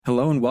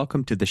Hello and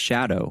welcome to The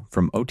Shadow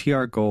from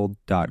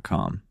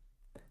OTRGold.com.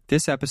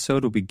 This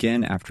episode will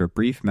begin after a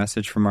brief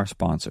message from our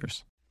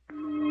sponsors.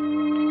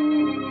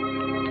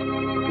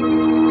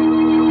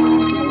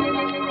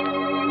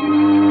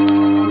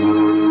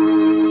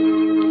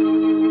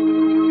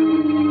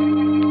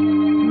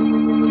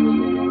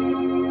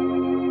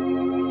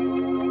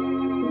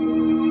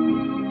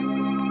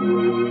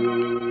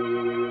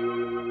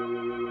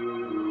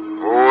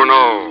 Who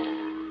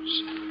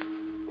knows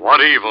what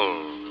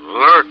evil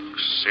lurks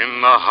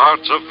in the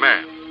hearts of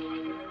men?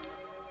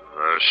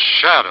 The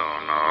Shadow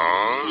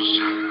knows.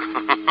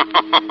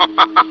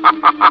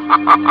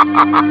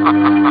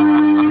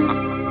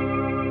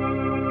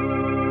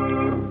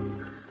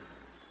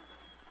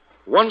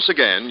 Once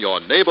again,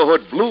 your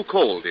neighborhood blue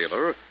coal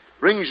dealer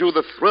brings you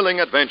the thrilling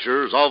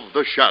adventures of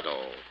The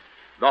Shadow,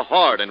 the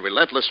hard and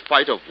relentless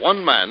fight of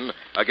one man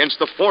against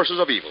the forces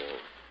of evil.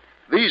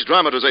 These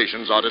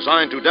dramatizations are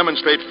designed to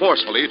demonstrate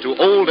forcefully to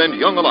old and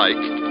young alike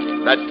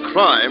that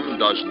crime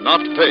does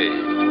not pay.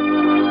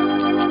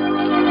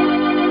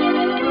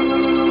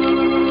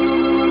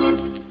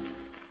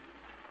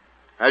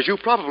 As you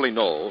probably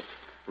know,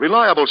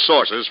 reliable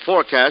sources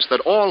forecast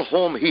that all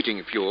home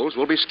heating fuels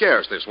will be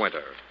scarce this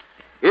winter.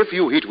 If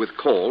you heat with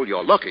coal,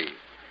 you're lucky.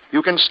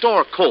 You can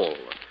store coal,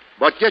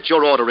 but get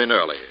your order in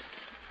early.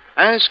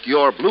 Ask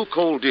your blue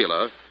coal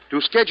dealer to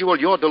schedule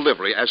your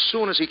delivery as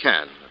soon as he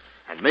can,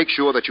 and make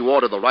sure that you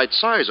order the right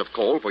size of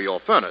coal for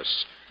your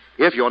furnace.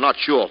 If you're not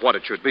sure what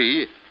it should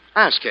be,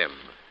 ask him.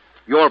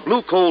 Your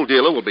blue coal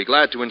dealer will be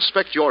glad to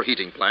inspect your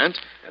heating plant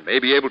and may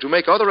be able to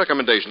make other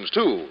recommendations,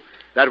 too,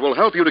 that will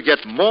help you to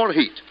get more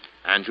heat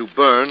and to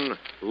burn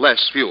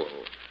less fuel.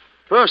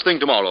 First thing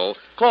tomorrow,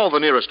 call the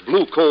nearest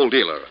blue coal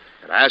dealer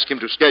and ask him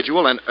to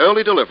schedule an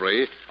early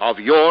delivery of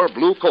your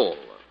blue coal.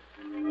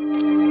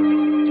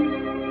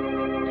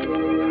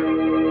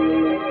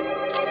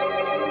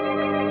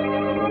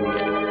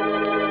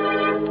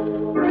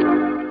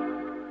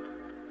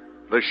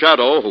 The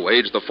Shadow, who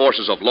aids the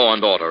forces of law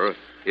and order,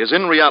 is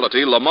in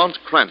reality Lamont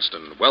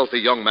Cranston, wealthy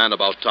young man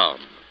about town.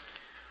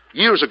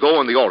 Years ago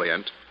in the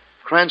Orient,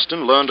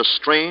 Cranston learned a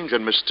strange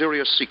and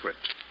mysterious secret: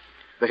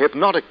 the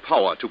hypnotic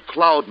power to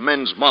cloud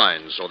men's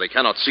minds so they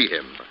cannot see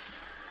him.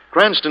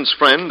 Cranston's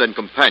friend and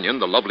companion,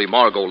 the lovely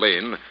Margot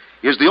Lane,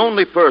 is the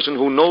only person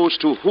who knows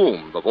to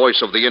whom the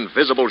voice of the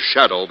invisible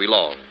Shadow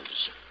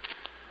belongs.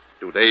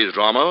 Today's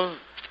drama,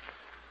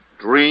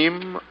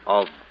 Dream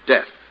of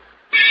Death.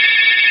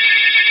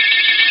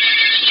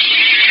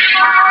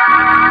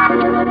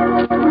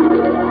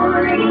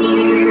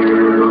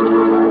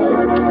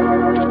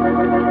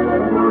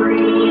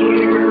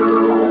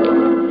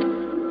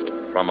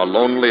 From a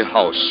lonely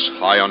house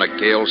high on a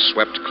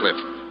gale-swept cliff,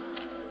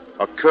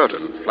 a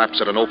curtain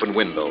flaps at an open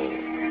window.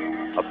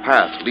 A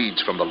path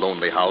leads from the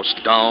lonely house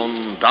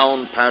down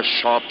past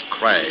sharp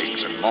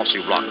crags and mossy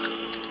rock,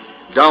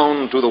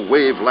 down to the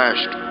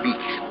wave-lashed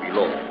beach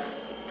below.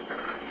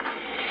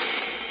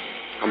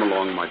 Come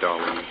along, my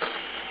darling.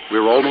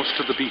 We're almost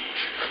to the beach.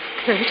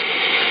 Kurt,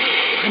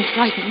 I'm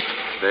frightened.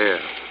 There.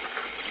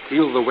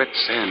 Feel the wet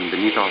sand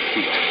beneath our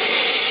feet.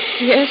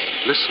 Yes?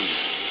 Listen.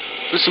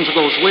 Listen to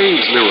those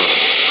waves, Lyra,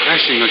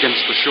 crashing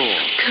against the shore.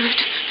 Kurt,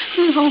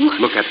 no.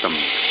 Look at them,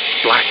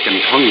 black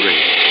and hungry.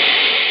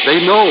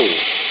 They know.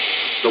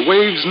 The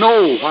waves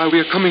know why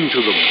we're coming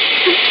to them.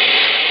 Kurt,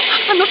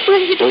 I'm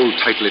afraid. Hold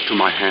tightly to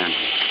my hand.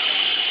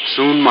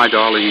 Soon, my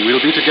darling,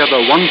 we'll be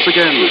together once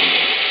again,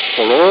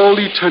 for all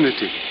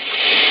eternity.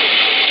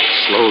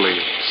 Slowly,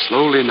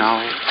 slowly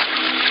now.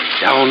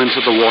 Down into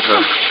the water.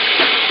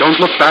 Don't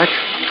look back.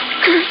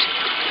 Kurt,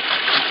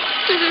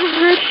 does it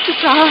hurt to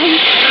die?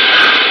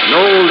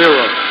 No,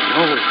 Lyra,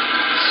 no.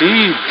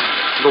 See,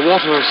 the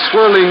water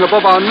swirling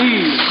above our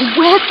knees.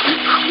 Wet and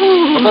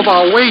cold. Above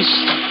our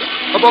waist.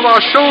 Above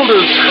our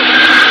shoulders.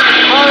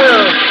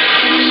 Higher.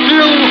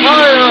 Still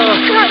higher.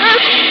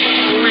 Kurt!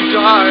 We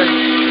die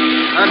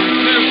and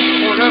live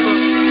forever.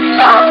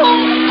 No!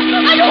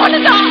 I don't want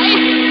to die!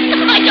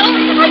 I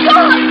don't!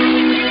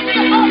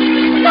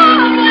 No!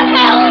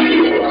 Help!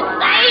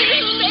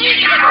 Save me!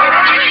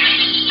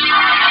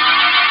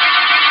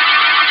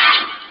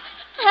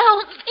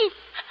 Help me!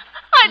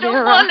 I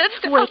don't want to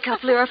die. Wake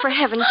up, Lyra, for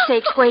heaven's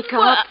sake, wake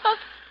up.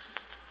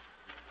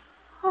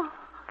 Oh.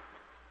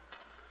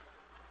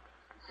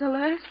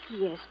 Celeste?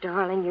 Yes,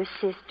 darling, your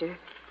sister.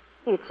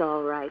 It's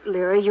all right,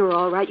 Lyra, you're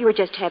all right. You were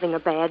just having a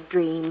bad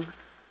dream.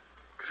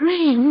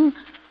 Dream?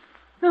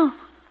 No.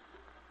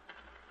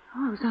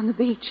 I was on the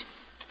beach.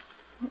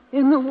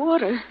 In the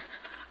water.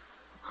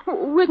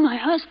 With my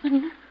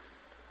husband.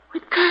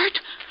 With Kurt.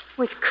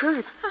 With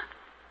Kurt?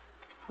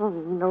 Oh,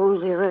 no,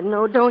 Lyra,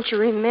 no. Don't you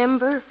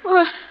remember?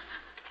 What?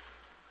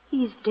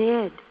 He's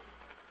dead.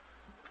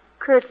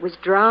 Kurt was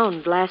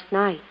drowned last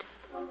night.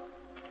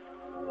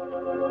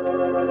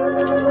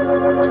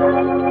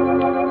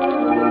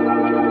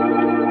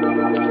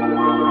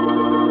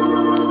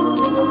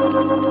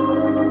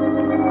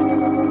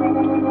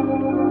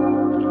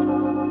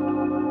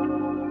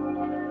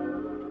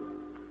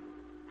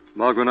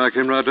 Margot and I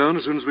came right down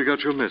as soon as we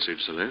got your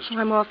message, Celeste. Oh,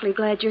 I'm awfully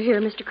glad you're here,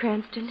 Mr.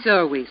 Cranston. So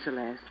are we,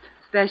 Celeste.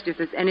 Especially if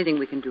there's anything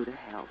we can do to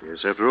help.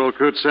 Yes, after all,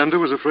 Kurt Sander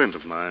was a friend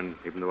of mine,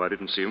 even though I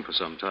didn't see him for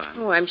some time.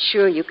 Oh, I'm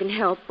sure you can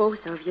help, both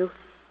of you.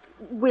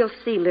 We'll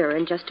see Lyra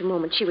in just a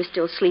moment. She was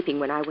still sleeping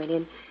when I went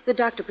in. The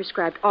doctor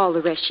prescribed all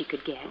the rest she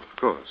could get. Of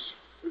course.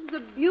 This is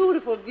a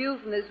beautiful view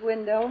from this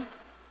window.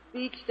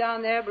 Beach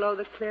down there below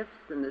the cliffs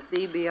and the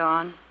sea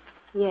beyond.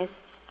 Yes.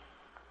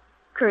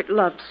 Kurt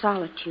loved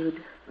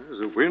solitude.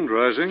 There's a wind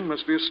rising.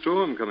 Must be a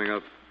storm coming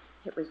up.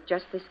 It was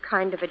just this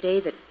kind of a day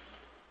that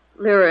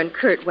Lyra and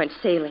Kurt went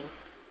sailing.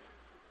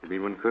 You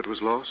mean when Kurt was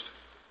lost?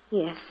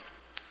 Yes.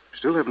 You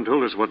still haven't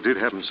told us what did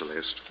happen,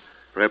 Celeste.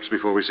 Perhaps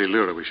before we see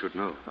Lyra, we should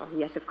know. Oh,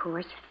 yes, of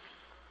course.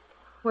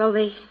 Well,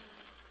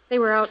 they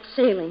were out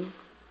sailing.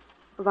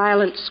 A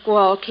violent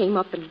squall came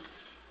up and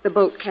the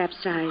boat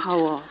capsized. How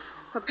awful.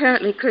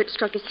 Apparently, Kurt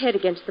struck his head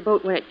against the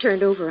boat when it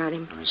turned over on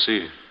him. I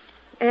see.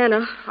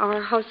 Anna,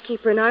 our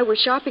housekeeper, and I were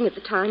shopping at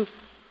the time.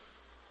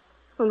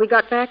 When we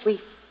got back, we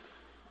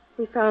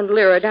found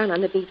Lyra down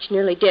on the beach,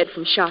 nearly dead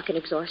from shock and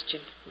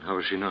exhaustion. How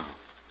is she now?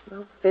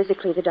 Well,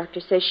 physically, the doctor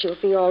says she'll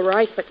be all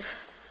right, but...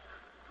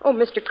 Oh,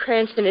 Mr.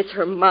 Cranston, it's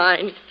her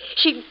mind.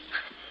 She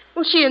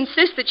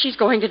insists that she's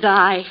going to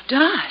die.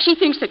 Die? She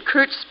thinks that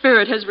Kurt's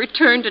spirit has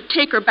returned to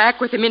take her back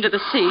with him into the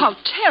sea. How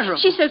terrible.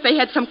 She says they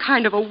had some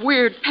kind of a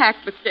weird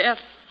pact with death.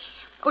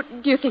 Oh,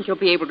 do you think you'll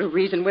be able to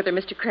reason with her,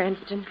 Mr.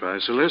 Cranston? Try,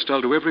 Celeste.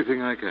 I'll do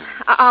everything I can.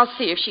 I'll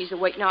see if she's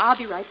awake now. I'll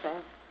be right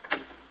back.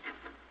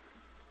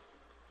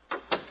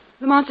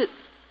 Lamont,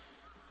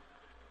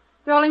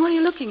 darling, what are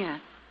you looking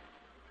at?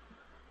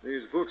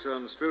 These books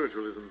on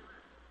spiritualism.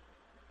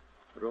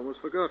 I'd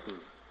almost forgotten.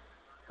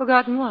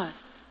 Forgotten what?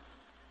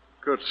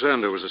 Kurt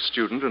Sander was a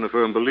student and a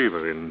firm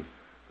believer in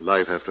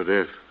life after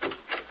death.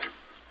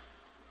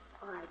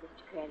 All right,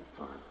 Mr. Cranston.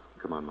 All right.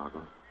 Come on,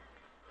 Margot.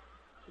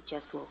 He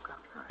just woke up.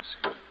 I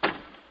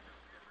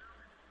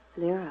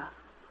see. Lyra.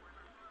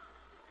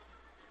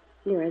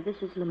 Lyra, this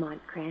is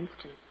Lamont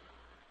Cranston.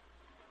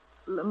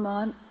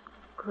 Lamont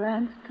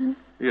Cranston?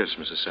 Yes,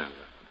 Mrs. Sander.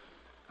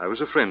 I was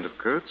a friend of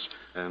Kurt's,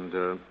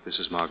 and this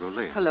is Margot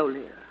Lane. Hello,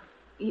 Lyra.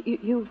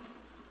 You've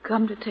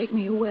come to take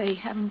me away,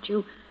 haven't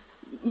you?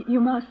 You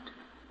must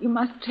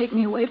take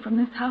me away from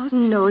this house.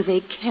 No, they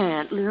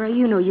can't, Lyra.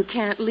 You know you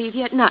can't leave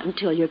yet, not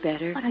until you're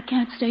better. But I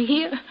can't stay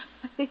here.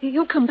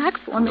 He'll come back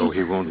for me. No,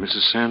 he won't,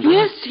 Mrs. Sander.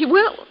 Yes, he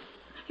will.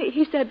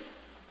 He said,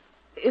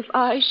 if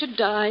I should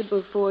die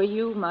before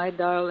you, my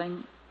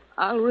darling,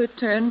 I'll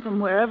return from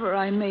wherever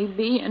I may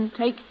be and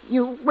take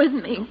you with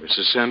me. No,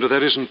 Mrs. Sander,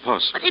 that isn't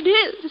possible. But it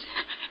is.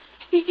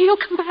 He'll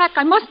come back.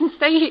 I mustn't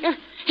stay here.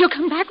 He'll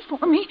come back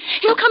for me.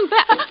 He'll come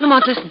back.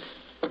 Lamont, listen.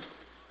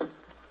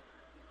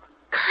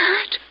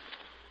 Kurt.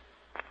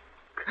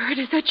 Kurt,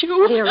 is that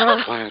you?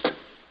 Lyra. Quiet.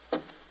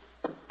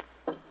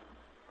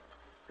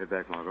 Get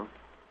back, Margot.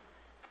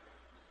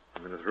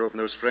 I'm going to throw open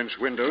those French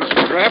windows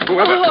and grab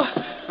whoever...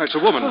 Oh. It's a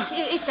woman.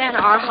 It's Anna,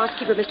 our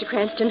housekeeper, Mr.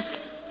 Cranston.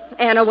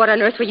 Anna, what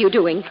on earth were you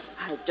doing?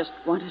 I just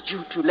wanted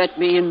you to let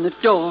me in the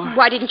door.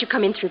 Why didn't you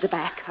come in through the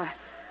back? I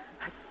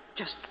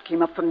just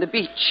came up from the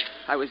beach.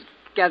 I was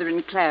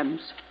gathering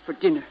clams for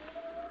dinner.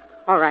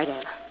 All right,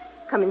 Anna.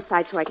 Come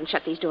inside so I can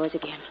shut these doors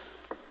again.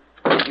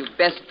 You'd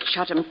best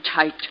shut them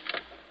tight.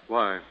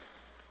 Why?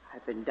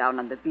 I've been down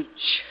on the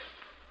beach,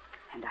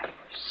 and I've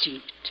seen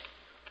it.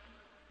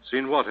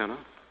 Seen what, Anna?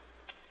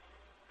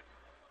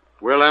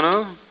 Well,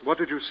 Anna, what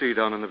did you see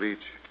down on the beach?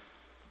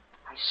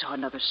 I saw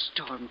another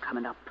storm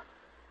coming up.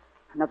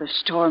 Another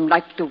storm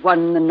like the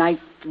one the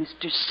night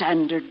Mr.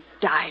 Sander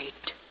died.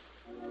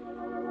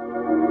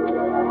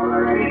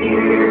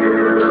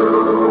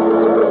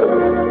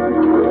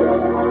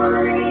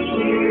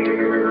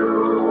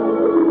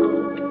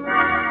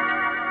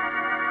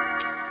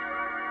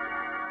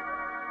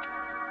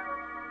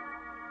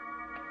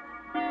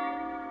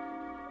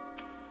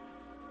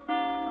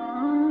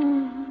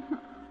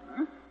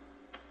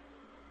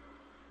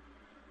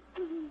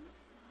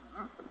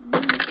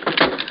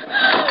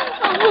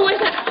 Who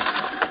is it?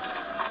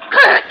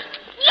 Kurt!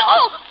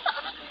 No!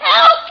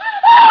 Help!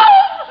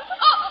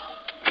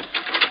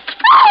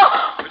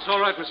 It's all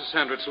right, Mrs.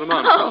 Sander. It's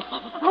Lamont.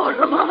 Oh,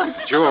 Lamont.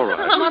 You're all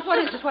right. Lamont, what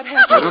is it? What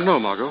happened? I don't know,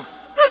 Margot.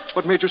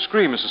 What made you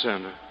scream, Mrs.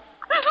 Sander?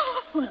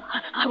 Well,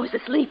 I was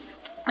asleep,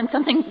 and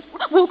something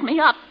woke me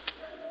up.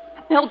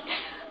 Felt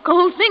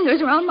cold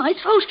fingers around my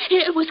throat.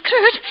 It was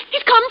Kurt.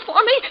 He's come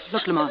for me.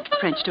 Look, Lamont, the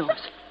French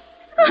doors.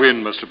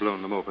 Wind must have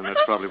blown them open. That's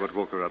probably what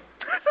woke her up.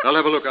 I'll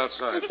have a look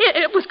outside.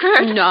 It was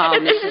Kurt. No,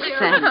 Mrs.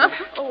 Sander.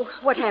 Oh,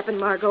 what happened,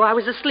 Margot? I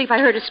was asleep. I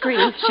heard a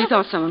scream. She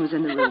thought someone was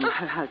in the room,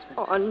 her husband.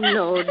 Oh,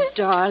 no,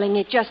 darling.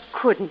 It just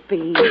couldn't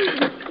be.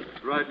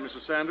 Right,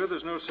 Mrs. Sander.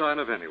 There's no sign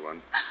of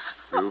anyone.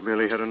 You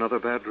merely had another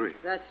bad dream.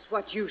 That's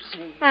what you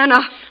say. Anna.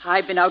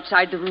 I've been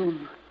outside the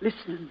room,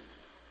 listening.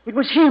 It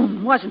was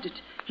him, wasn't it?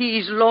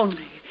 He's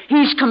lonely.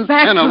 He's come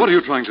back. Anna, what are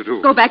you trying to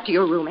do? Go back to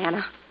your room,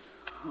 Anna.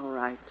 All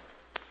right.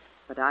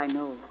 But I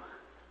know.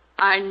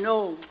 I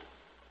know.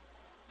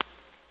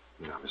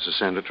 Now, Mrs.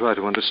 Sander, try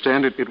to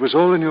understand it. It was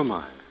all in your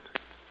mind.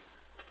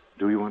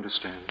 Do you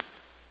understand?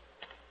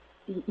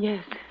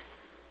 Yes.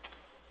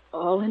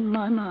 All in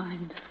my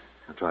mind.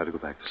 Now try to go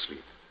back to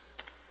sleep.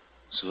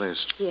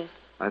 Celeste. Yes.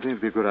 I think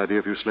it'd be a good idea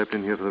if you slept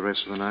in here for the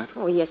rest of the night.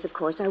 Oh, yes, of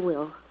course I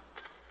will.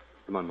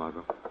 Come on,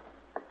 Margot.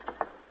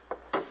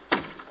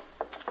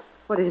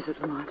 What is it,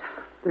 Lamont?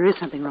 There is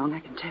something wrong, I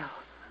can tell.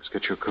 Let's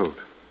get your coat.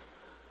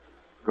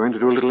 Going to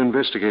do a little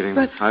investigating.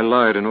 But- I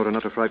lied in order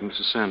not to frighten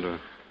Mrs. Sander.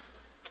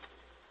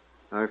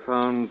 I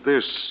found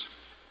this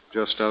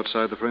just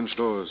outside the French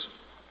doors.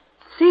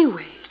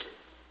 Seaweed.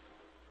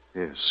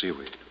 Yes,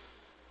 seaweed.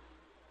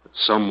 That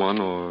someone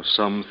or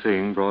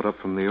something brought up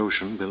from the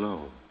ocean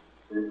below.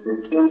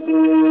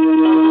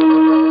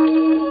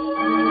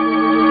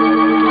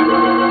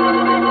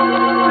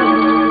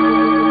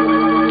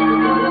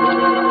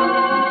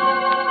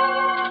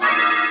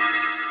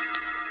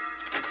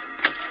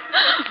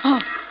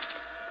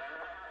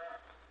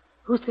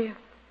 Who's there?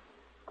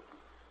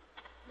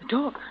 The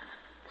door.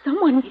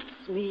 Someone.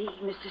 It's me,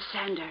 Mrs.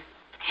 Sander.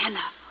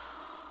 Anna.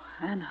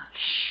 Anna.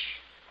 Shh.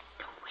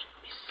 Don't wake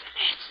Miss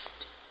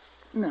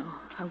Celeste. No,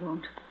 I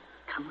won't.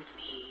 Come with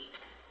me.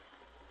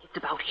 It's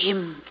about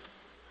him.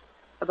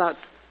 About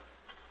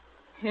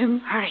him?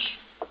 Hurry.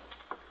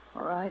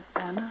 All right,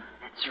 Anna.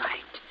 That's right.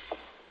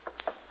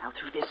 Now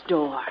through this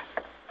door.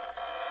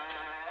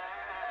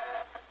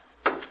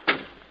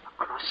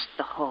 Across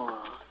the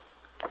hall.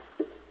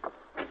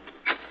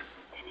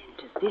 Then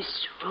into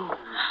this room.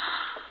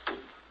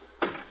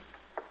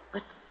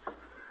 But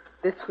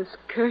this was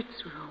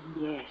Kurt's room.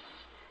 Yes.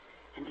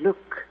 And look,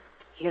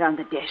 here on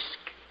the desk.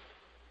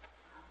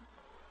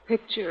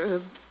 Picture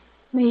of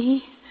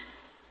me.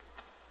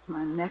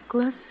 My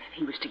necklace.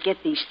 He was to get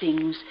these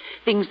things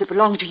that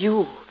belong to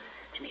you.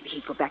 And maybe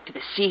he'd go back to the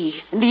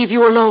sea and leave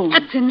you alone.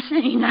 That's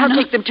insane, I'll Anna.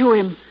 take them to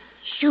him.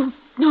 You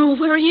know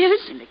where he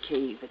is? In the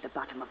cave at the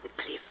bottom of the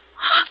cliff.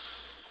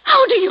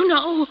 How do you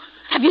know?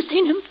 Have you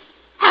seen him?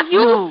 Have you?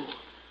 No.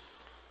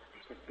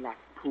 There's a black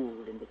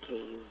pool in the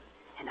cave,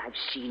 and I've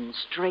seen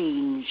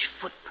strange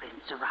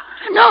footprints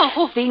around.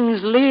 No. Things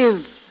live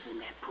in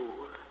that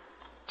pool.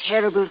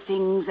 Terrible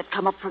things that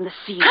come up from the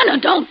sea. Anna,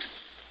 don't.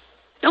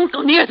 Don't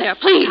go near there,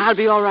 please. I'll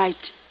be all right.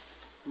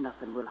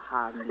 Nothing will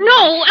harm you.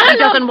 No, Anna. He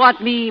doesn't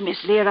want me, Miss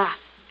Lyra.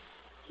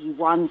 He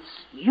wants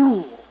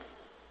you.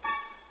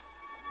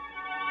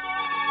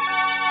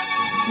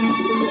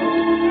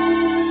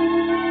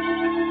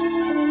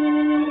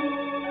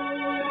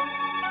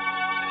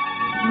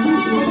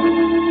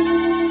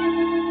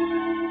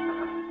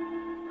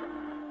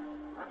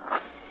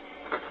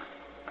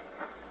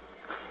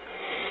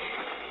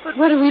 But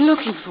what are we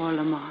looking for,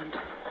 Lamont?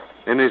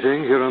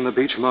 Anything here on the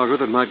beach, Margaret,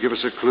 that might give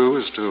us a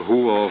clue as to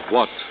who or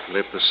what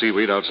left the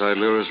seaweed outside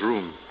Lyra's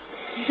room?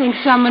 You think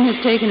someone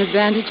has taken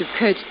advantage of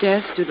Kurt's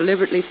death to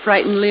deliberately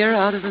frighten Lyra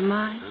out of her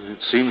mind? It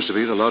seems to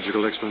be the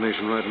logical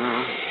explanation right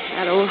now.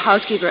 That old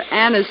housekeeper,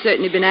 Anna's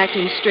certainly been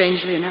acting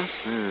strangely enough.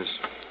 Yes.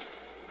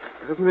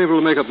 I haven't been able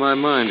to make up my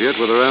mind yet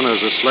whether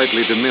Anna's a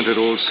slightly demented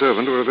old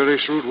servant or a very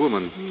shrewd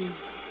woman.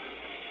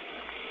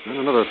 Then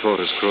another thought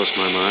has crossed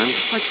my mind.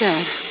 What's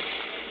that?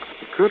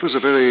 Kurt was a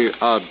very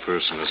odd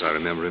person, as I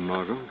remember him,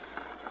 Margot.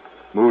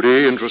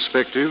 Moody,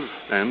 introspective,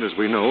 and, as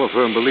we know, a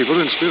firm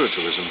believer in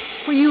spiritualism.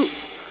 Well, you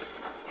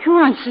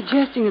aren't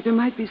suggesting that there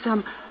might be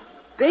some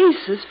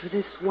basis for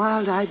this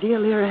wild idea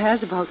Lyra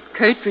has about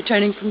Kurt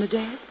returning from the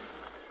dead?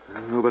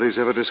 Nobody's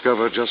ever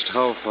discovered just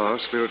how far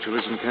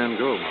spiritualism can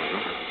go,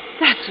 Margot.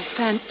 That's a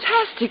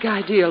fantastic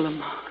idea,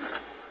 Lamont.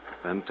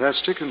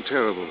 Fantastic and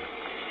terrible.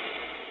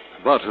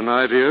 But an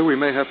idea we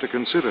may have to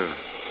consider.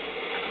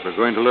 We're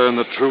going to learn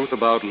the truth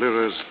about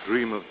Lyra's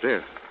dream of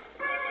death.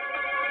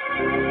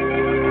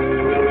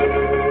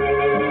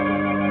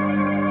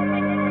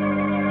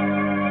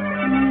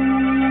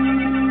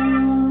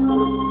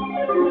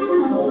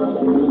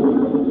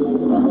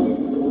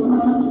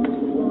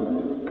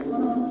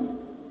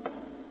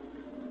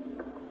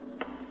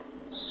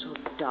 So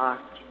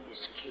dark in this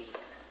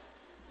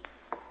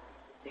cave.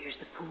 There's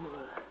the pool.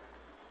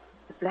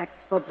 The black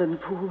bubbling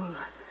pool.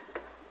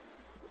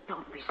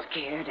 Don't be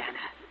scared,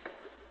 Anna.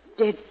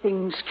 Dead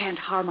things can't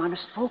harm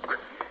honest folk. Put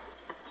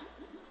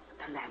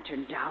the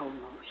lantern down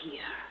over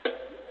here.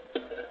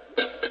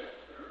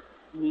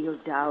 Kneel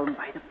down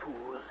by the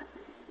pool.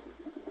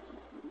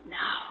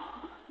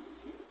 Now,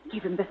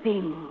 give him the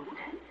things.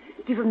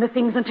 Give him the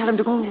things and tell him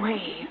to go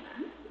away.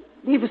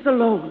 Leave us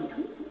alone.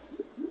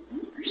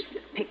 There's the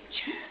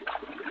picture.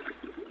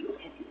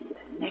 And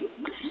the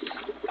necklace.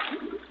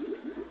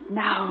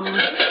 Now.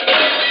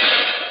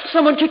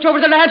 Someone kicked over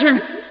the lantern.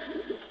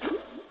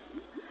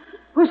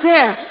 Who's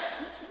there?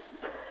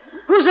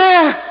 Who's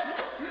there?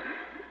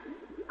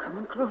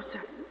 Coming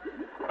closer.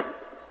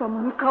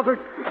 Someone covered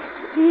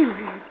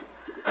seaweed.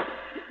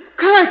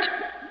 Kurt!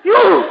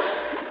 You!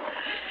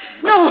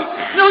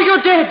 No,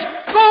 you're dead.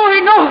 Go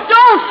away. No,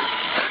 don't!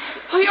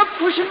 Oh, you're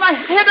pushing my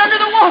head under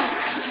the water.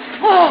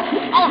 Oh!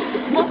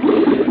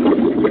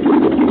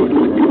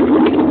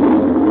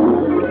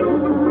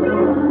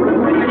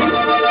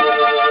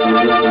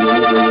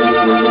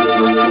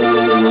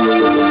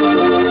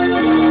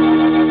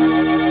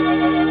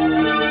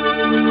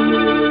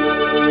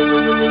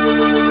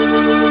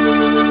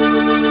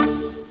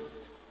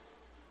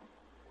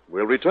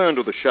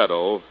 return to the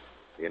shadow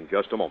in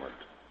just a moment.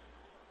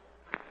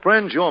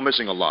 Friends, you're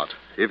missing a lot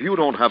if you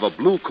don't have a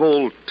Blue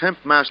Coal Temp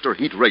Master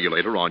heat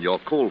regulator on your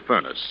coal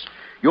furnace.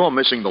 You're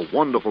missing the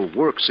wonderful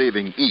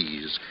work-saving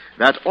ease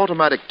that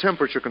automatic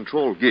temperature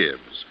control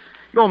gives.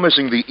 You're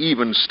missing the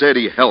even,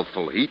 steady,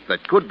 healthful heat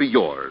that could be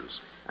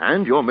yours.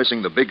 And you're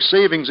missing the big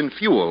savings in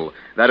fuel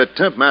that a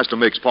Temp Master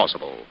makes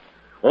possible.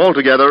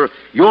 Altogether,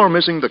 you're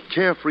missing the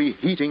carefree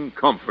heating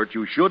comfort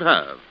you should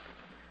have.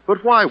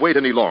 But why wait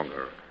any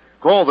longer?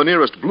 Call the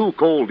nearest Blue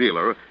Coal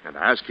dealer and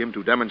ask him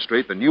to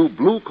demonstrate the new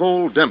Blue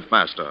Coal Temp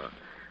Master.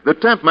 The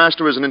Temp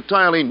Master is an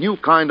entirely new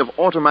kind of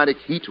automatic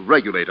heat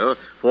regulator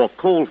for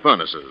coal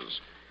furnaces.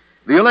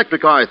 The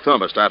electric eye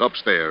thermostat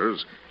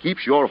upstairs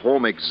keeps your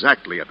home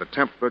exactly at the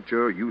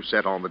temperature you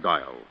set on the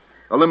dial,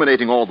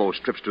 eliminating all those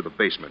trips to the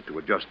basement to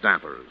adjust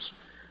dampers.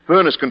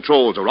 Furnace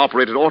controls are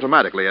operated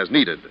automatically as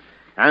needed,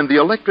 and the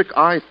electric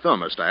eye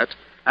thermostat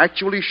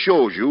actually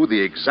shows you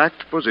the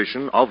exact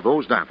position of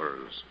those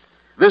dampers.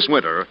 This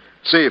winter,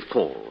 save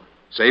coal,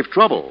 save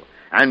trouble,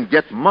 and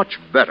get much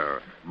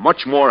better,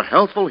 much more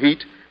healthful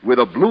heat with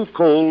a Blue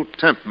Coal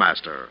Temp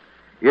Master.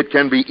 It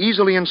can be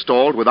easily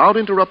installed without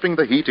interrupting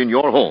the heat in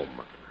your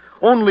home.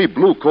 Only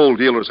Blue Coal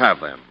dealers have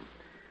them.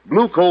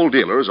 Blue Coal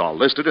dealers are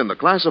listed in the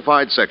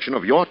classified section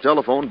of your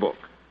telephone book.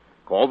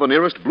 Call the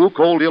nearest Blue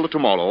Coal dealer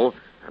tomorrow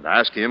and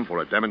ask him for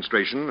a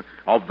demonstration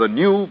of the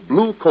new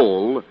Blue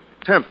Coal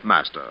Temp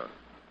Master.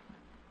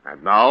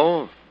 And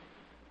now,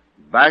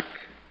 back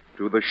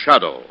to the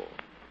shadow.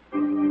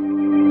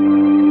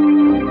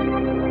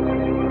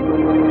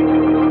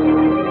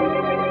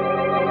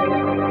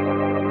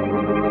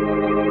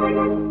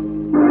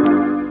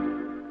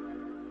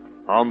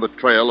 On the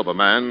trail of a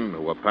man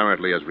who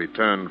apparently has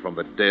returned from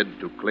the dead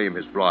to claim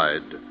his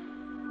bride,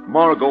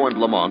 Margot and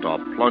Lamont are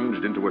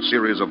plunged into a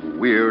series of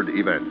weird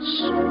events.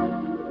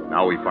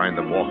 Now we find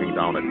them walking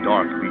down a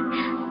dark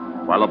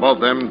beach, while above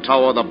them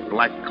tower the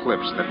black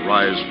cliffs that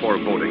rise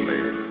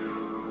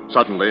forebodingly.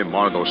 Suddenly,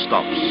 Margot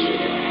stops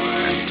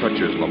and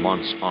touches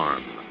Lamont's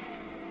arm.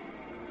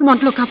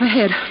 Lamont, look up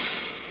ahead.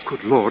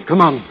 Good Lord,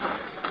 come on.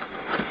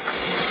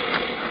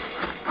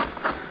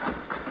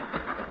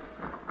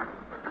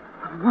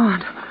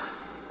 Lamont,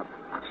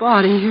 a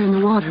body here in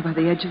the water by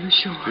the edge of the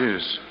shore.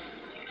 Yes.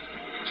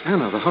 It's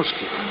Hannah, the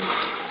housekeeper.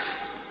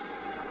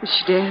 Is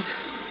she dead?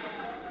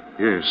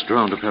 Yes,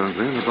 drowned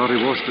apparently, and the body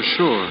washed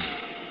ashore.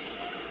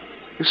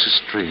 This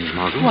is strange,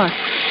 Margot. What?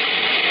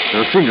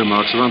 There are finger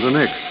marks around her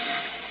neck.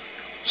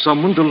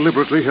 Someone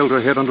deliberately held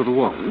her head under the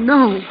water.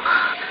 No.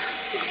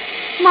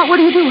 Lamont, what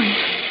are you doing?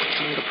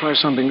 Trying to pry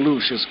something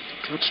loose. She's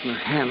clutched in her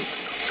hand.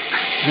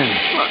 There.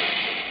 What?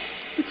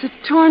 It's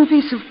a torn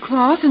piece of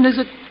cloth, and there's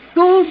a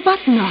gold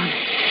button on it.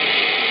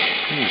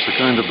 Yes, the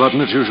kind of button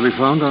that's usually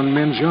found on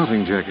men's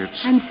yachting jackets.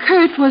 And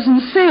Kurt was in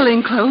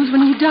sailing clothes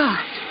when he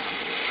died.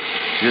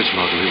 Yes,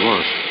 Margot, he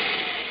was.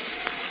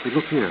 Hey,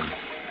 look here.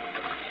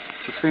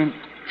 It's a faint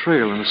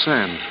trail in the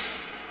sand.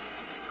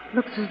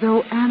 Looks as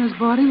though Anna's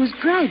body was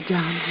dragged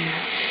down here.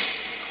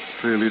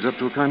 Trail leads up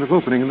to a kind of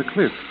opening in the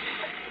cliff.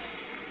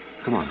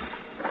 Come on.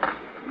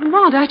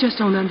 Lamont, I just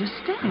don't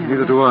understand.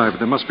 Neither do I, but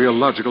there must be a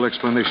logical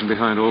explanation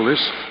behind all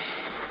this.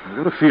 I've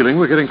got a feeling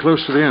we're getting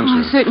close to the answer.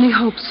 I certainly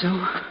hope so.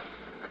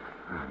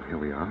 Here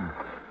we are.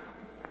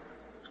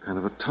 It's kind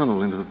of a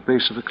tunnel into the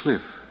base of the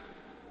cliff.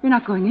 You're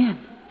not going in?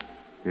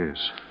 Yes.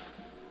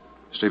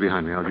 Stay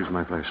behind me. I'll use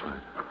my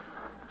flashlight.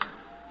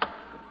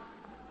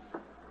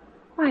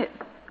 Why,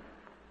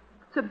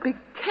 it's a big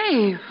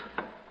cave.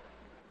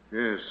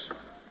 Yes.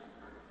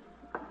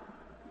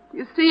 Do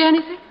you see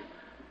anything?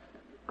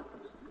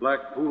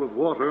 Black pool of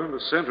water in the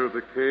center of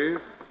the cave.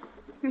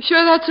 You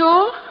sure that's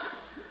all?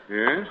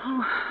 Yes?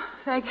 Oh,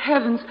 thank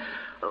heavens.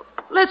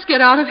 Let's get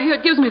out of here.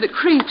 It gives me the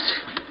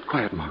creeps.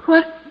 Quiet, Mark.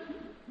 What?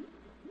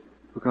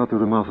 Look out through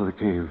the mouth of the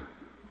cave.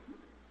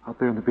 Out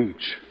there on the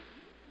beach.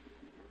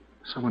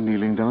 Someone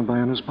kneeling down by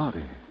Anna's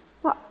body.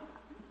 What?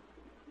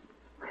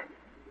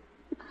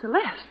 It's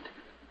Celeste.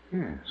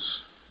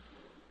 Yes.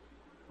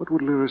 What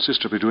would Lyra's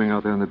sister be doing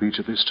out there on the beach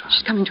at this time?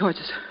 She's coming towards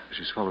us.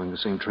 She's following the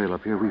same trail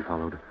up here we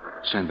followed.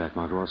 Stand back,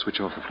 Margot. I'll switch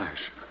off the flash.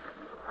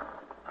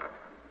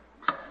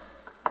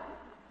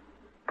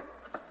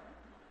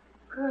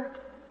 Kurt.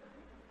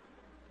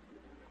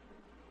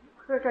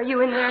 Kurt, are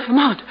you in there?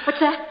 Lamont. What's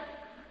that?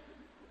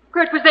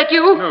 Kurt, was that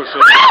you? No,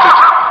 sir.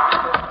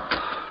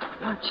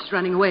 Lamont, she's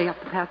running away up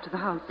the path to the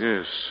house.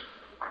 Yes.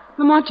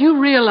 Lamont, do you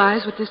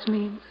realize what this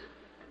means?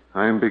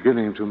 I'm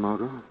beginning to,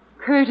 Margot.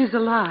 Kurt is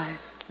alive,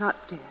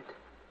 not dead.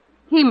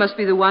 He must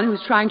be the one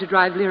who's trying to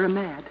drive Lyra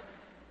mad.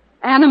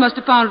 Anna must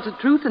have found out the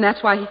truth, and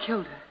that's why he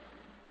killed her.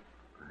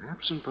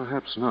 Perhaps and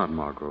perhaps not,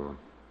 Margot.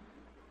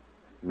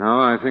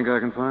 Now I think I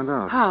can find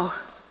out. How?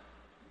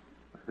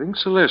 I think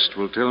Celeste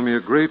will tell me a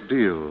great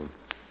deal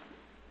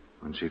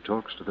when she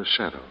talks to the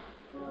shadow.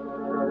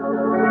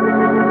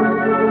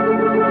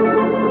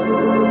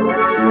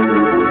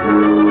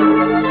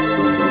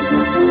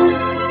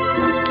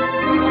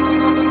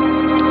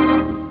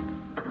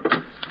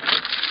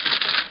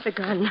 The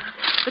gun.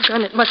 The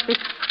gun, it must be.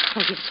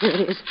 Oh, yes, here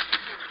it is.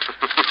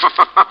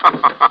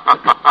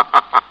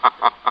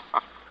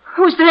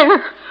 Who's there?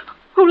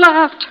 Who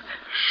laughed?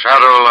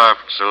 Shadow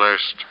laughed,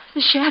 Celeste.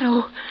 The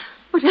shadow.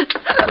 But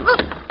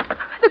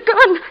the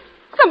gun.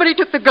 Somebody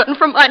took the gun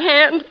from my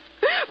hand.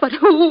 But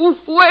who?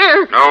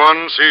 Where? No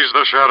one sees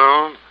the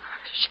shadow.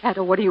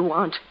 Shadow, what do you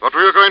want? What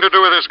were you going to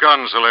do with this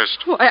gun,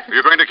 Celeste? Why, Are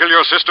you going to kill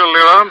your sister,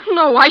 Lyra?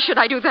 no, why should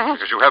I do that?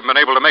 Because you haven't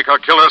been able to make her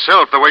kill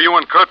herself the way you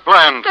and Kurt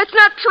planned. That's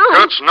not true.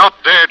 Kurt's not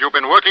dead. You've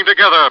been working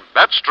together.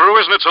 That's true,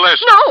 isn't it,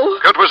 Celeste? No.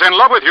 Kurt was in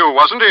love with you,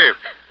 wasn't he?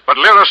 But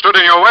Lyra stood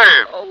in your way.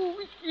 Oh,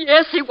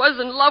 yes, he was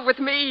in love with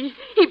me.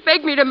 He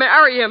begged me to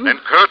marry him. And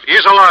Kurt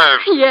is alive.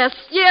 Yes,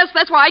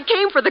 that's why I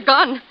came for the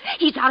gun.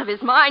 He's out of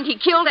his mind. He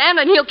killed Anne,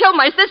 and he'll kill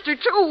my sister,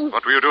 too.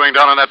 What were you doing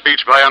down on that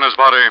beach by Anna's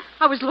body?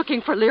 I was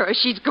looking for Lyra.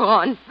 She's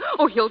gone.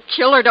 Oh, he'll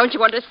kill her, don't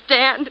you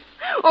understand?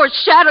 Oh,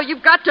 Shadow,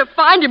 you've got to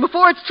find him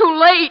before it's too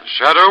late.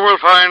 Shadow will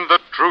find the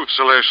truth,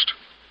 Celeste.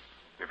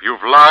 If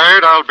you've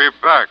lied, I'll be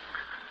back.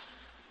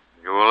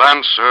 You will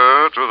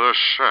answer to the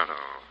Shadow.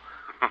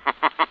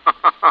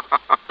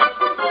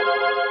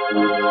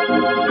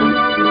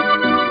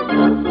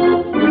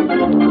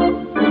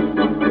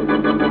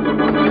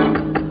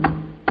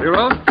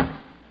 Lyra?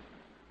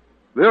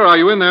 Lyra, are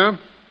you in there?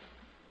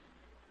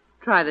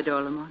 Try the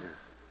door, Lamont.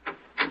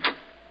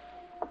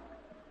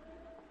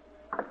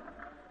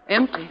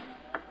 Empty.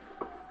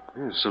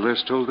 Yes,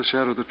 Celeste told the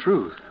Shadow the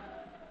truth.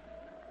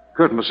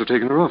 Kurt must have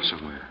taken her off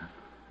somewhere.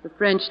 The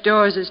French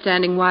doors are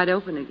standing wide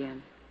open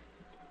again.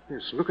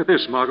 Yes, look at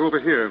this, Margot, over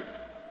here.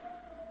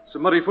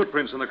 Some muddy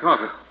footprints on the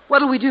carpet.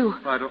 What'll we do?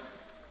 I don't...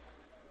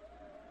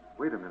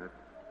 Wait a minute.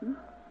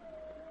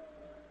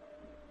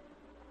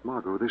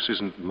 Margot, this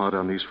isn't mud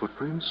on these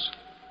footprints.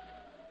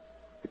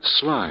 It's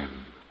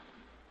slime.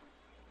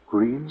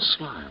 Green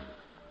slime.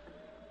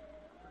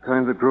 The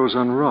kind that grows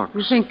on rocks.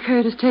 You think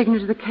Kurt has taken her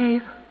to the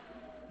cave?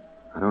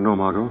 I don't know,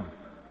 Margot.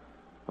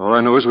 All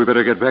I know is we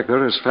better get back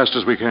there as fast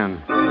as we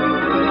can.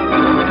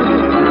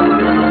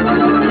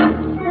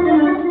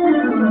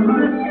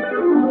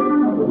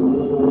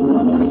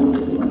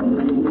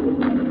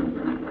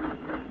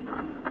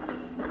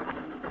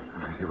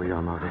 Here we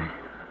are, Margot.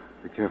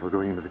 Be careful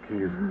going into the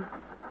cave.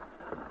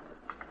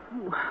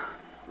 Oh,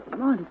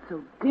 Lamont, it's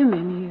so dim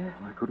in here.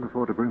 I couldn't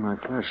afford to bring my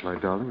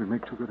flashlight, darling. We'd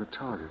make too good a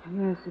target.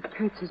 Yes, if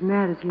Kurt's as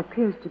mad as he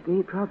appears to be,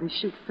 he'd probably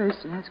shoot first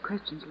and ask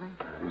questions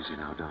later. Easy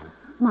now, darling.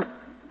 Lamont,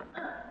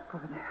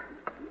 over there.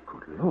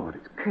 Good Lord.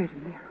 It's Kurt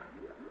in there.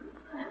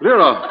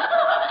 Lyra!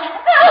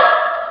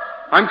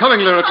 I'm coming,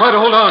 Lyra. Try to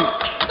hold on.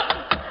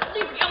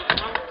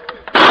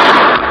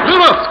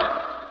 Lyra!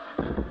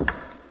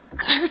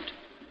 Kurt.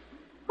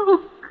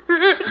 Oh,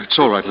 Kurt. It's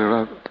all right,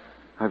 Lyra.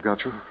 I've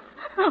got you.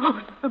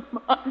 Oh,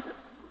 Lamont.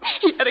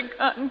 He had a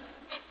gun.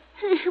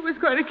 He was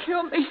going to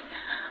kill me.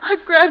 I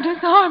grabbed his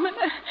arm and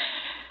it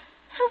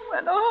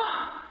went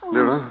off.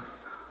 Lyra,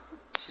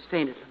 She's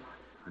fainted,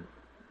 Lamont.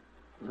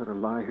 let her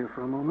lie here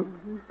for a moment.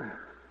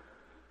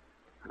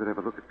 I better have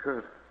a look at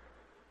Kurt.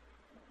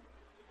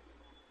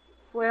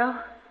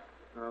 Well?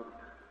 I'll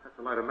have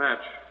to light a match.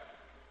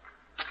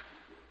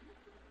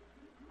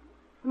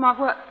 Lamont,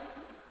 what?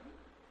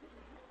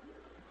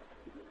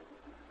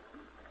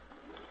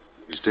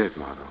 He's dead,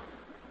 Margot.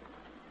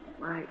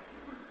 Why,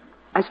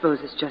 I suppose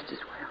it's just as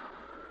well.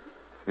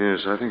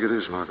 Yes, I think it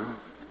is, Margot.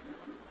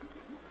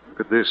 Look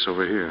at this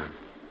over here.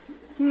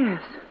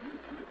 Yes.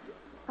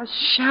 A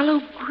shallow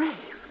grave.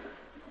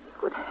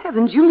 Good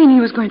heavens, you mean he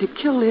was going to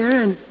kill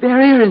Lyra and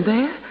bury her in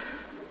there?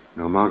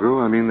 No, Margot,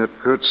 I mean that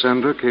Kurt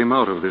Sander came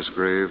out of this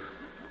grave.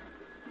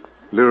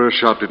 Lyra's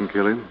shot didn't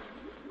kill him.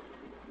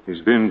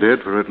 He's been dead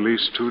for at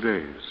least 2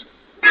 days.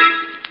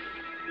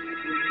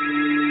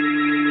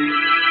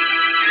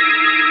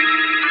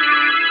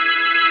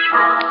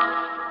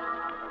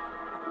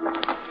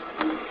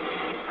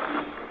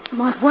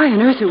 Lamont, why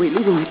on earth are we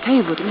leaving the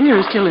cave with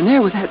Lyra still in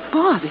there with that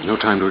body? No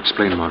time to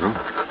explain, Margot.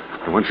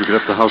 I want you to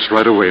get up the house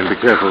right away and be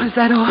careful. Oh, is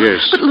that all?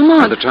 Yes. But,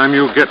 Lamont... By the time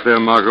you get there,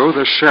 Margot,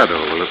 the Shadow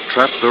will have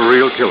trapped the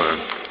real killer.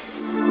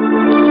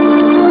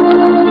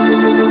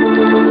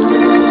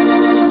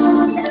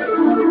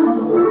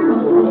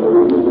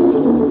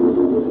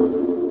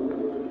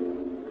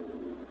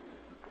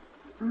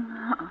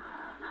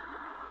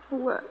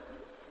 What?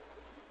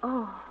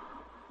 Oh,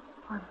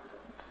 I'm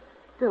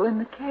still in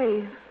the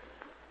cave.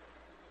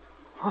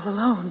 All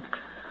alone.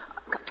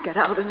 I've got to get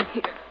out of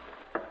here.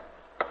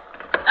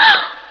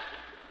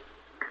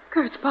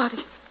 Kurt's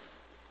body.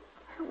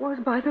 It was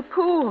by the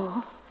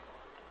pool.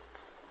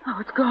 Now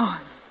it's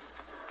gone.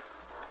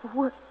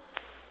 What?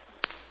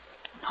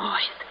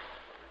 Noise.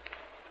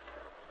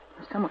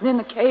 There's someone in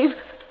the cave.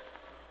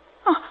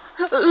 Oh,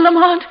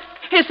 Lamont,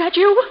 is that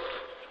you?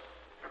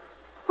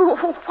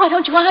 Why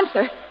don't you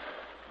answer?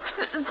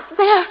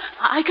 There,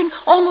 I can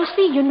almost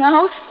see you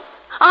now.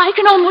 I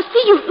can almost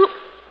see you.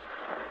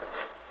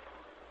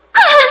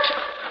 Kurt!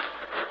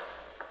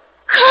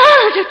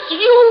 Kurt, it's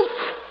you!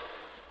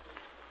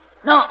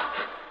 No,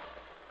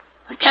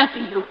 it can't be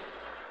you.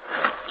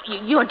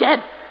 You're dead.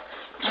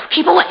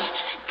 Keep away.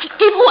 Keep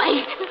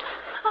away.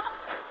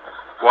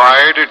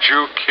 Why did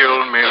you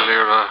kill me,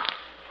 Lyra?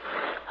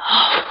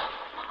 Oh,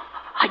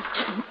 I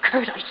didn't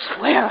Kurt, I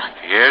swear.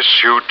 Yes,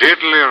 you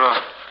did,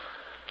 Lyra.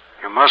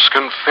 You must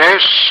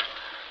confess.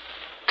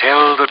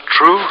 Tell the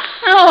truth.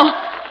 No.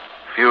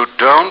 If you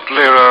don't,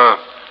 Lyra,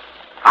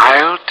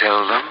 I'll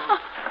tell them.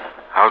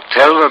 I'll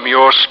tell them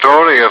your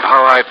story of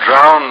how I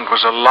drowned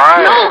was a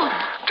lie. No.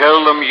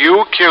 Tell them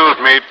you killed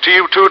me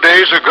 2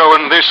 days ago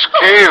in this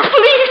cave.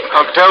 Please.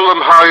 I'll tell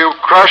them how you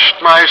crushed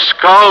my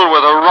skull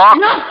with a rock.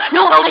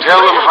 No, I'll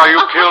tell them how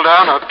you killed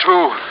Anna,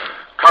 too.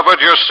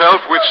 Covered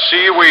yourself with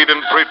seaweed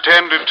and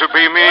pretended to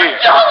be me.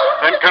 No.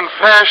 Then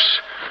confess.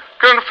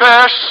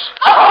 Confess.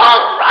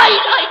 All right,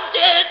 I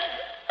did.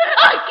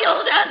 I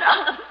killed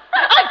Anna.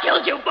 I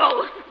killed you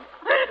both.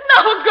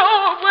 Now go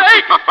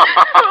away.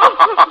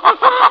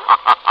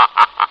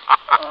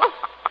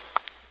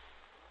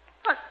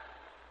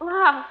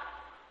 Wow.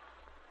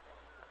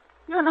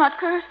 You're not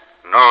Kurt?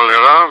 No,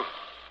 Lyra.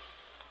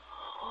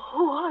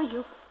 Who are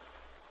you?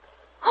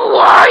 Who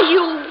are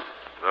you?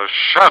 The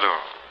Shadow.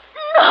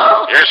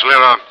 No. Yes,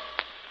 Lyra.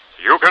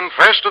 You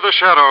confess to the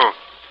Shadow.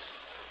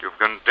 You've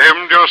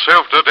condemned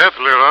yourself to death,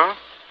 Lyra.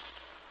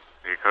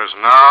 Because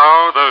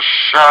now the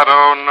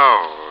Shadow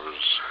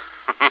knows.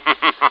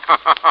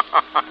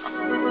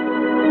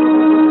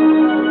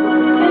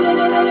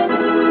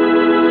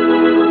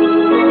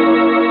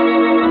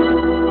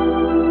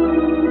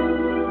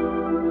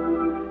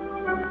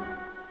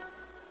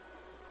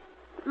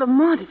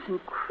 Lamont, it's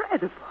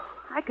incredible.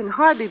 I can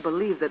hardly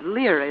believe that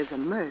Lyra is a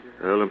murderer.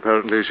 Well,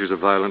 apparently she's a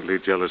violently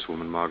jealous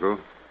woman, Margot.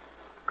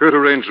 Kurt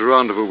arranged a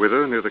rendezvous with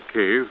her near the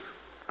cave,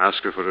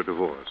 asked her for a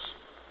divorce.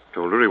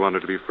 Told her he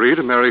wanted to be free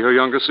to marry her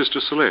younger sister,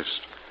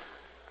 Celeste.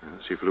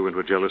 She flew into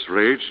a jealous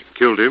rage,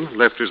 killed him,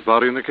 left his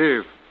body in the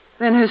cave.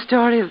 Then her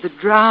story of the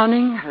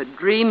drowning, her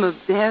dream of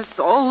death,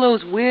 all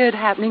those weird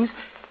happenings,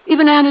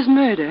 even Anna's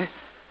murder,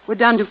 were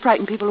done to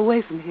frighten people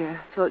away from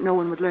here so that no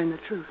one would learn the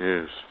truth.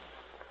 Yes.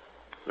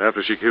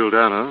 After she killed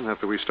Anna,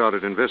 after we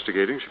started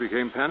investigating, she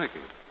became panicky.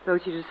 So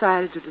she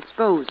decided to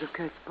dispose of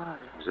Kurt's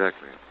body.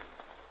 Exactly.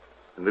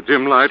 In the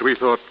dim light, we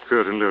thought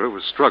Kurt and Lyra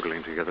were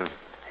struggling together.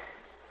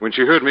 When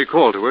she heard me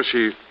call to her,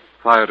 she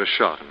fired a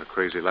shot in a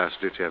crazy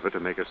last-ditch effort to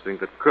make us think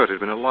that Kurt had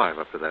been alive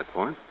up to that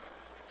point.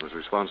 Was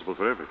responsible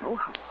for everything. Oh,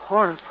 how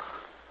horrible.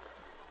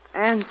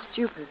 And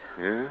stupid.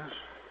 Yes?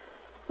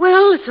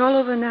 Well, it's all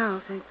over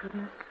now, thank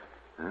goodness.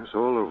 Yes,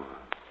 all over.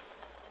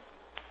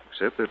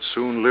 Except that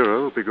soon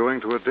Lyra will be going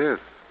to her death.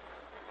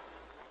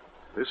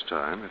 This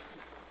time, it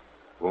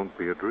won't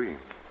be a dream.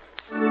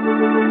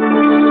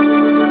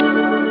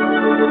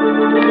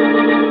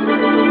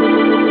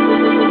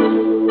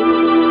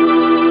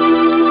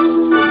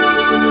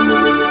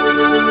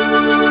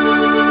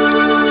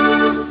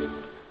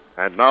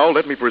 And now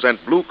let me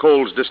present Blue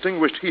Coal's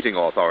distinguished heating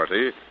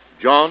authority,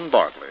 John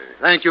Bartley.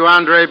 Thank you,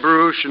 Andre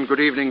Baruch, and good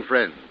evening,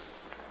 friends.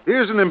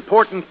 Here's an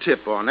important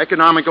tip on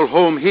economical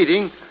home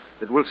heating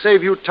that will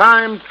save you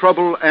time,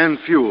 trouble, and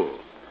fuel.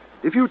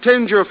 If you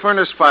tend your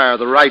furnace fire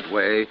the right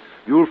way,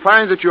 you'll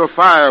find that your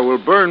fire will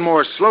burn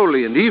more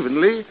slowly and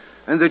evenly,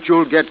 and that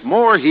you'll get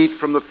more heat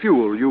from the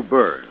fuel you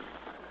burn.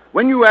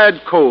 When you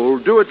add coal,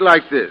 do it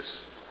like this.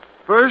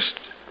 First,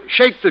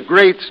 shake the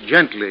grates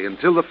gently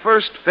until the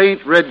first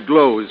faint red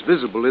glow is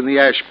visible in the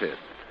ash pit.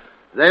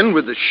 Then,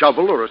 with a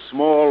shovel or a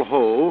small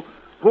hoe,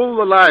 pull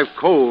the live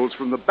coals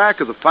from the back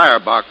of the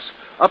firebox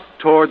up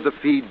toward the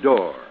feed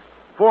door,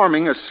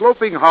 forming a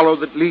sloping hollow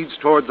that leads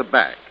toward the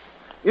back.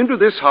 Into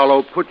this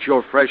hollow, put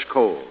your fresh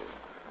coal.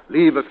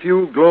 Leave a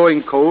few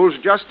glowing coals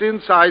just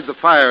inside the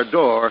fire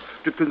door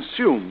to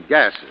consume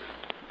gases.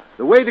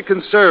 The way to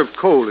conserve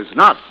coal is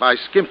not by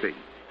skimping.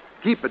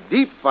 Keep a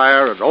deep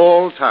fire at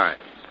all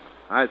times.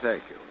 I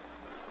thank you.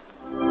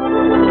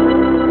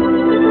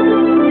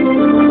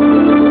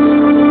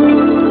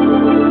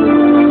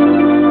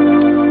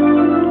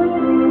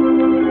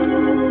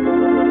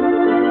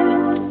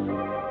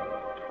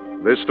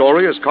 This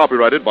story is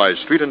copyrighted by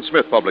Street and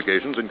Smith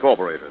Publications,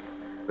 Incorporated.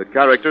 The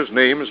characters,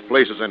 names,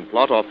 places, and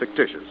plot are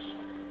fictitious.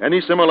 Any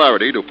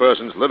similarity to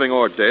persons living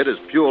or dead is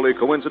purely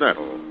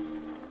coincidental.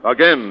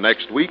 Again,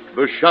 next week,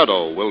 the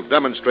Shadow will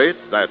demonstrate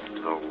that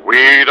The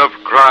weed of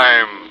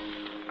crime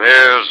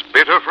bears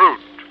bitter fruit.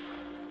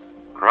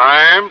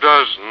 Crime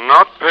does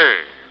not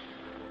pay.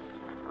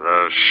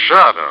 The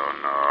Shadow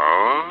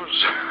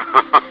knows.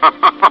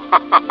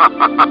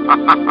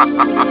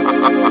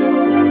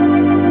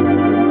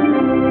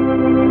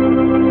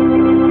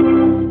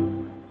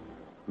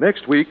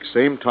 next week,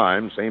 same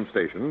time, same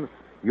station,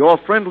 your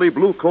friendly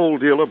blue coal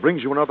dealer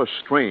brings you another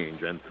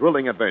strange and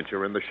thrilling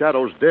adventure in the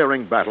Shadow's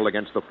daring battle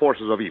against the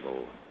forces of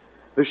evil.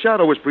 The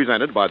Shadow is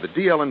presented by the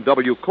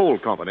DL&W Coal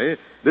Company,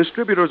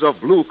 distributors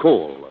of blue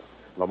coal.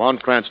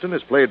 Lamont Cranston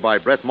is played by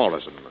Brett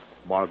Morrison.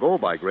 Margot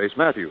by Grace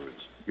Matthews.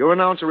 Your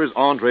announcer is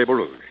Andre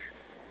Baruch.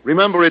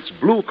 Remember, it's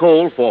blue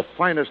coal for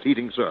finest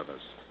heating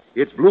service.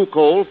 It's blue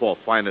coal for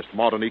finest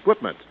modern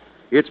equipment.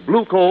 It's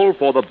blue coal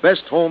for the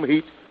best home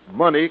heat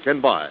money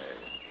can buy.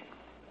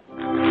 This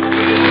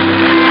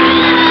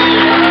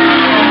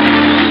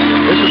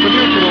is the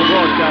Mutual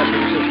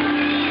Broadcasting System.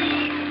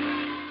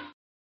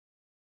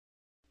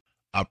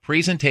 A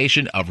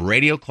presentation of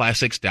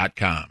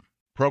RadioClassics.com.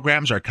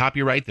 Programs are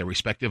copyright their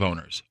respective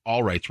owners.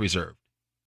 All rights reserved.